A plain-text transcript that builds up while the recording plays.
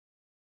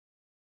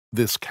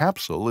This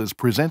capsule is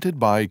presented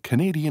by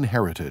Canadian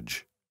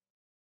Heritage.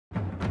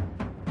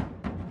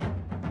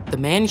 The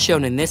man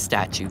shown in this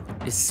statue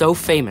is so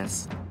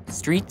famous,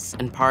 streets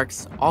and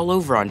parks all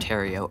over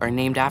Ontario are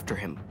named after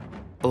him,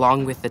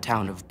 along with the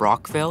town of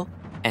Brockville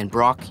and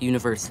Brock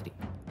University.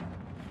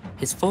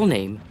 His full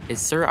name is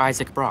Sir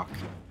Isaac Brock,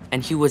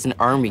 and he was an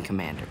army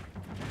commander.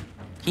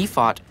 He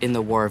fought in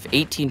the War of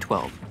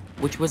 1812,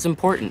 which was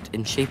important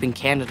in shaping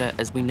Canada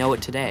as we know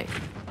it today.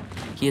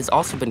 He has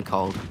also been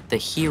called the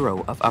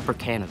hero of Upper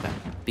Canada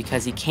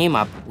because he came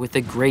up with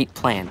a great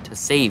plan to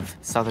save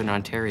Southern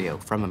Ontario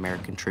from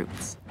American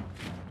troops.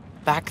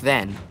 Back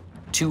then,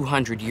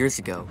 200 years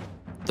ago,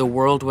 the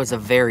world was a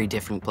very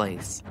different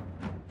place.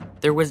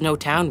 There was no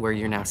town where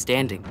you're now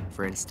standing,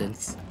 for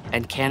instance,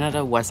 and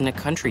Canada wasn't a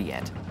country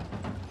yet.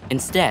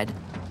 Instead,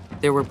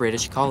 there were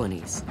British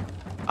colonies: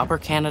 Upper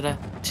Canada,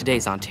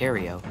 today's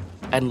Ontario,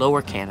 and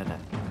Lower Canada,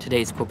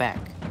 today's Quebec.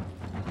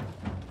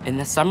 In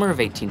the summer of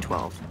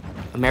 1812,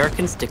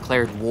 Americans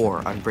declared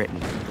war on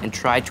Britain and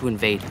tried to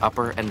invade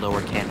Upper and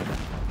Lower Canada.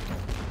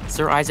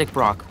 Sir Isaac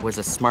Brock was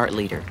a smart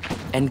leader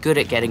and good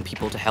at getting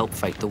people to help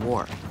fight the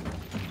war.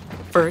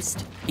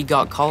 First, he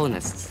got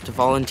colonists to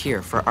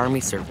volunteer for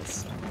army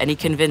service, and he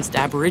convinced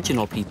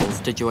Aboriginal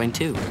peoples to join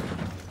too.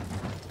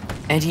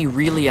 And he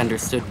really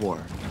understood war.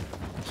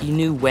 He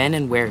knew when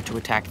and where to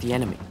attack the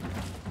enemy.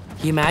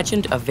 He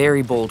imagined a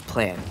very bold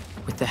plan,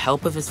 with the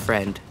help of his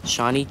friend,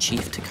 Shawnee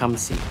Chief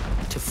Tecumseh,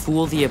 to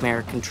fool the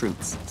American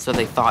troops so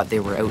they thought they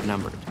were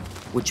outnumbered,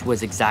 which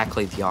was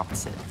exactly the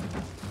opposite.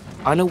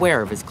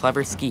 Unaware of his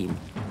clever scheme,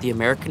 the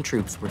American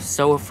troops were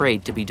so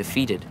afraid to be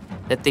defeated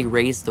that they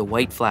raised the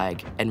white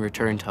flag and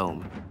returned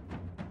home.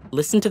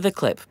 Listen to the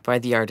clip by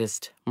the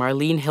artist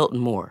Marlene Hilton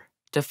Moore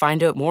to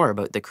find out more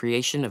about the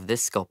creation of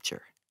this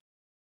sculpture.